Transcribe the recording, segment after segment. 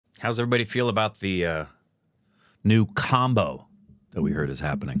How's everybody feel about the new combo that we heard is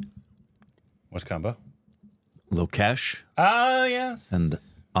happening? What's combo? Lokesh. Oh, yes. And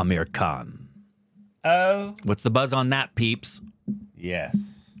Amir Khan. Oh. What's the buzz on that, peeps?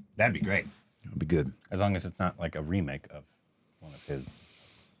 Yes. That'd be great. That'd be good. As long as it's not like a remake of one of his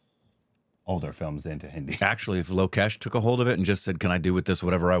older films into Hindi. Actually, if Lokesh took a hold of it and just said, can I do with this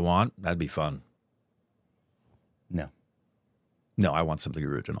whatever I want? That'd be fun. No. No, I want something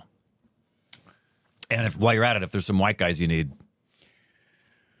original. And if while you're at it, if there's some white guys you need.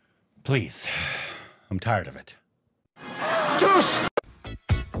 Please. I'm tired of it. Juice!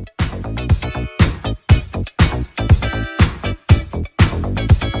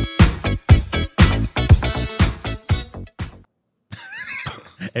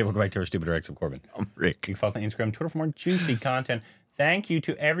 Hey, welcome back to our Stupid Rex of Corbin. I'm Rick. You can follow us on Instagram, Twitter for more juicy content. Thank you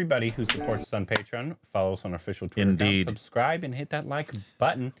to everybody who supports us on Patreon. Follow us on our official Twitter Indeed. account. Subscribe and hit that like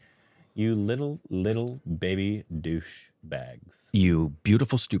button. You little baby douche bags. You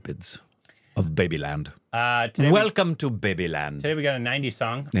beautiful stupids of Babyland. Welcome to Babyland. Today we got a 90s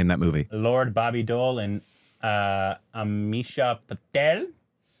song. Name that movie. Lord Bobby Deol and Amisha Patel.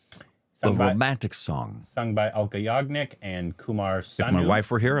 A romantic song. Sung by Alka Yagnik and Kumar, Sanu. If my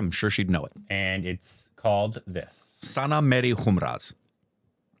wife were here, I'm sure she'd know it. And it's called this. Sana Meri Humraaz.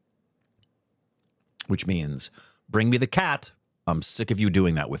 Which means, bring me the cat. I'm sick of you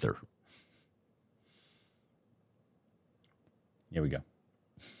doing that with her. Here we go.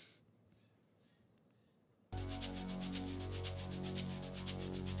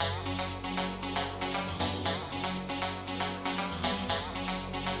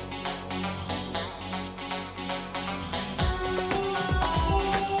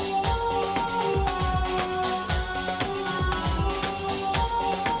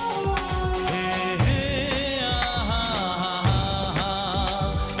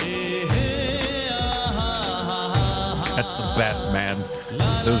 That's the best, man.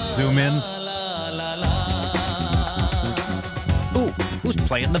 Those zoom-ins. Ooh, who's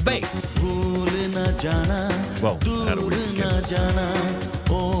playing the bass? Whoa, that had a weird skip. That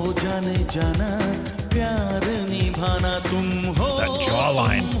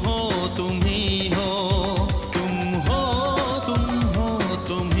jawline.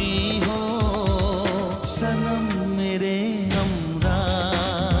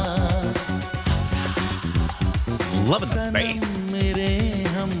 Loving the bass.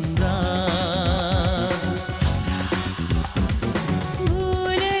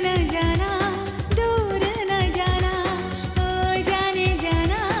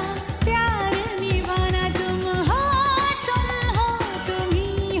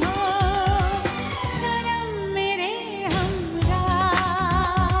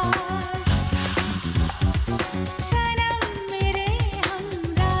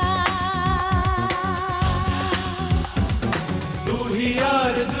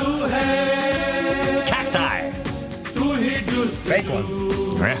 Fake ones.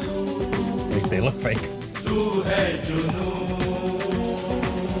 Yeah. At least they look fake.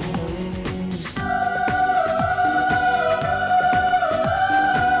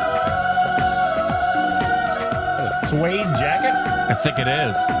 A suede jacket? I think it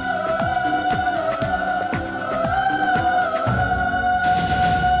is.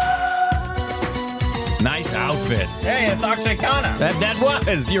 Nice outfit. Hey, it's Akshay Khanna. That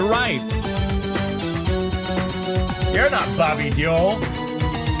was. You're right. You're not Bobby Deol.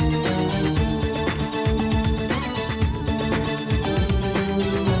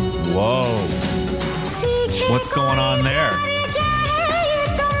 Whoa. What's going on there?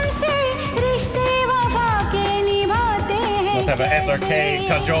 Must have a SRK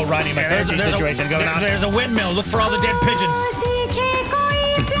Kajol Ronnie McCarthy situation going on. There's a windmill. Look for all the dead pigeons.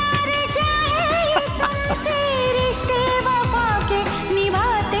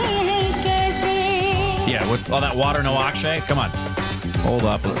 Yeah, with all that water, no Akshay? Come on. Hold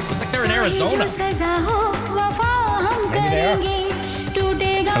up. Looks like they're in Arizona. Maybe they are.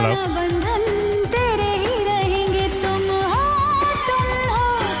 Hello?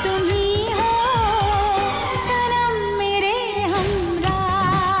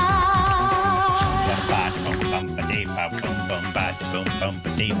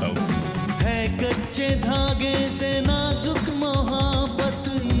 है कच्चे धागे से नाजुक मोहब्बत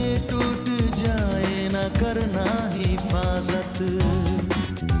ये टूट जाए ना करना हिफाजत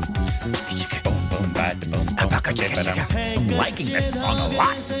I'm liking this song a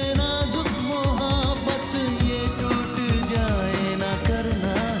lot. नाजुक मोहब्बत ये टूट जाए ना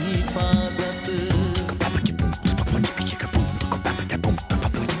करना हिफाजत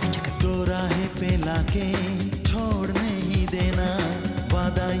दो राहें पे लाके छोड़ नहीं देना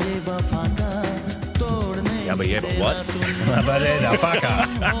वादा ये वफा का तोड़ने Yabba yabba what?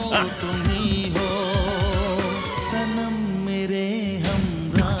 हो तुम ही हो सनम मेरे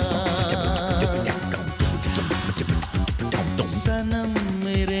हमराज सनम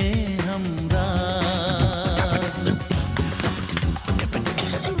मेरे हमराज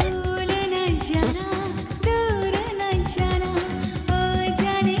भूल न जाना दूर न जाना ओ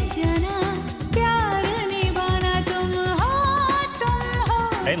जाने जाना प्यार निभाना तुम हो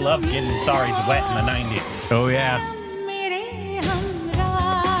They love getting sorries wet in the 90s. Oh, yeah. मेरे Humraaz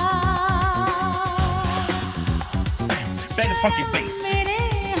Play the funky bass. मेरे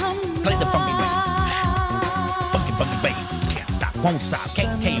Humraaz Play the funky bass. Funky, funky bass. Can't stop, won't stop,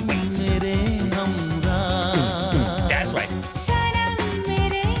 can't wait. मेरे हमराज That's right. सनम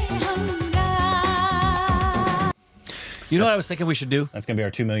मेरे Humraaz You know what I was thinking we should do? That's going to be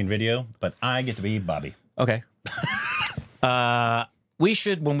our 2 million video, but I get to be Bobby. Okay. We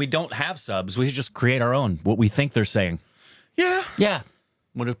should, when we don't have subs, we should just create our own, what we think they're saying. Yeah. Yeah.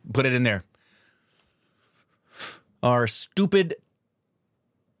 We'll just put it in there. Our stupid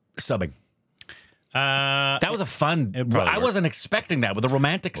subbing. That was a fun. probably I worked. wasn't expecting that with a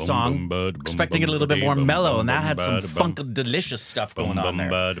romantic song. boom, bud, boom, Expecting it a boom, little bit ba-dee, more boom, mellow, boom, and that had boom, some ba-da, funk, delicious stuff going on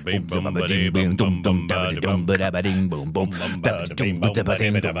there.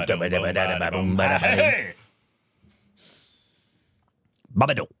 Hey!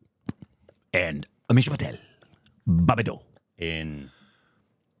 Babado and Amisha Patel. Babado.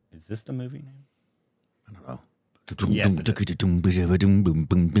 Is this the movie name? I don't know. Yes, it Who sorry,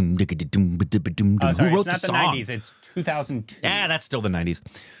 wrote it's the not song? the 90s. It's 2002. Yeah, that's still the 90s.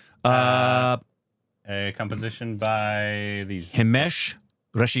 A composition by these. Himesh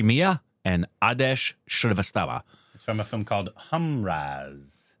Rashimiya and Adesh Shrivastava. It's from a film called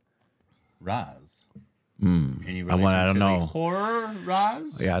Humraaz. Raz. Any I don't relation to the know. Horror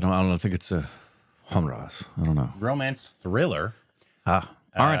Raz? Yeah, I don't think it's a Humraaz. I don't know. Romance thriller.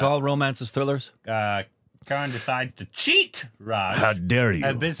 Aren't all romances thrillers? Karan decides to cheat Raj, How dare you?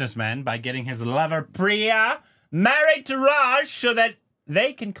 a businessman, by getting his lover Priya married to Raj so that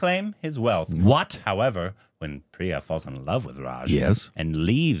they can claim his wealth. What? However, when Priya falls in love with Raj Yes. and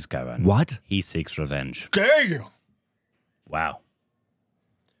leaves Karan, What? he seeks revenge. Damn! Wow.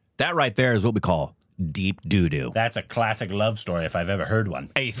 That right there is what we call deep doo-doo. That's a classic love story if I've ever heard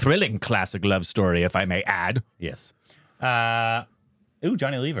one. A thrilling classic love story, if I may add. Yes. Ooh,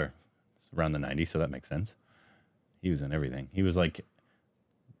 Johnny Lever. It's around the 90s, so that makes sense. He was in everything. He was like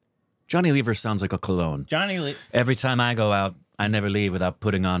Johnny Lever sounds like a cologne. Every time I go out, I never leave without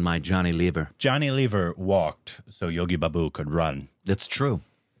putting on my Johnny Lever. Johnny Lever walked so Yogi Babu could run. That's true.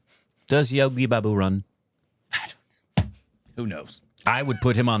 Does Yogi Babu run? Who knows? I would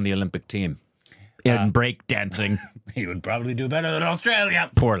put him on the Olympic team in break dancing. He would probably do better than Australia.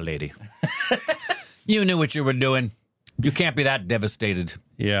 Poor lady. You knew what you were doing. You can't be that devastated.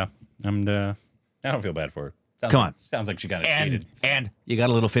 Yeah. I don't feel bad for her. Sounds like she got cheated. And you got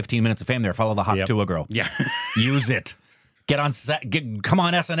a little 15 minutes of fame there. Follow the hot to a girl. Yeah. Use it. Get on set. Come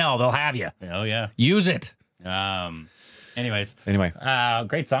on SNL. They'll have you. Oh, yeah. Use it. Anyways. Anyway.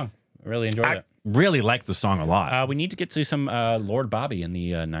 Great song. I really enjoyed it. Really like the song a lot. We need to get to some Lord Bobby in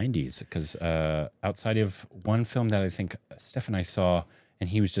the 90s because outside of one film that I think Steph and I saw, and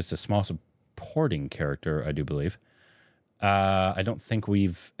he was just a small supporting character, I do believe. I don't think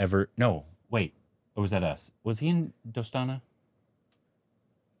we've ever... No, wait. Or was that us? Was he in Dostana?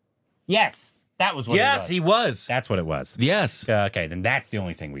 Yes, that was what it was. Yes, he was. That's what it was. Yes. Okay, then that's the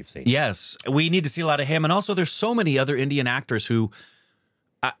only thing we've seen. Yes. We need to see a lot of him. And also, there's so many other Indian actors who...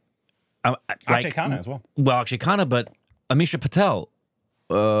 Akshay Khanna as well. Well, Akshay Khanna, but Amisha Patel,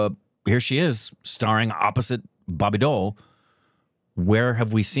 here she is, starring opposite Bobby Deol. Where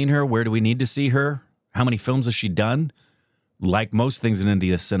have we seen her? Where do we need to see her? How many films has she done? Like most things in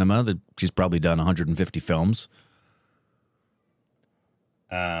India cinema, she's probably done 150 films.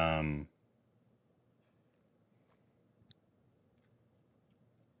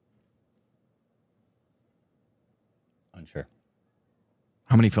 Unsure.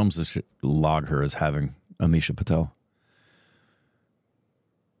 How many films does she log her as having, Amisha Patel?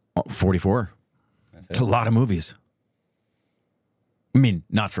 44. It's a lot of movies. I mean,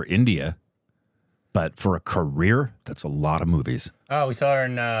 not for India, but for a career, that's a lot of movies. Oh, we saw her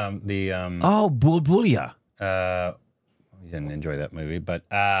in Oh, Bulbulia. We didn't enjoy that movie, but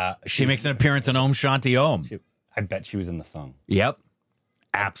she makes an appearance in Om Shanti Om. I bet she was in the song. Yep.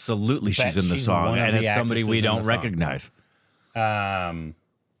 Absolutely, she's in the song, and it's somebody we don't recognize.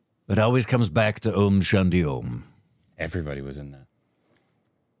 It always comes back to Om Shanti Om. Everybody was in that.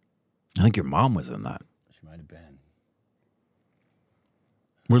 I think your mom was in that. She might have been.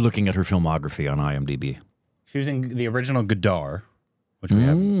 We're looking at her filmography on IMDb. She was in the original Godard, which we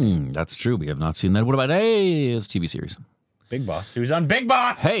haven't seen. That's true. We have not seen that. What about it's TV series? Big Boss. She was on Big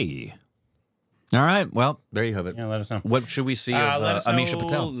Boss. Hey. All right. Well, there you have it. Yeah, let us know. What should we see of Let us Amisha know,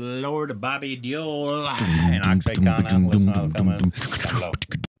 Patel? Lord Bobby Deol and Akshay Khanna. Let us know how the film is. Down below.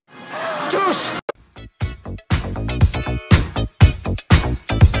 Juice!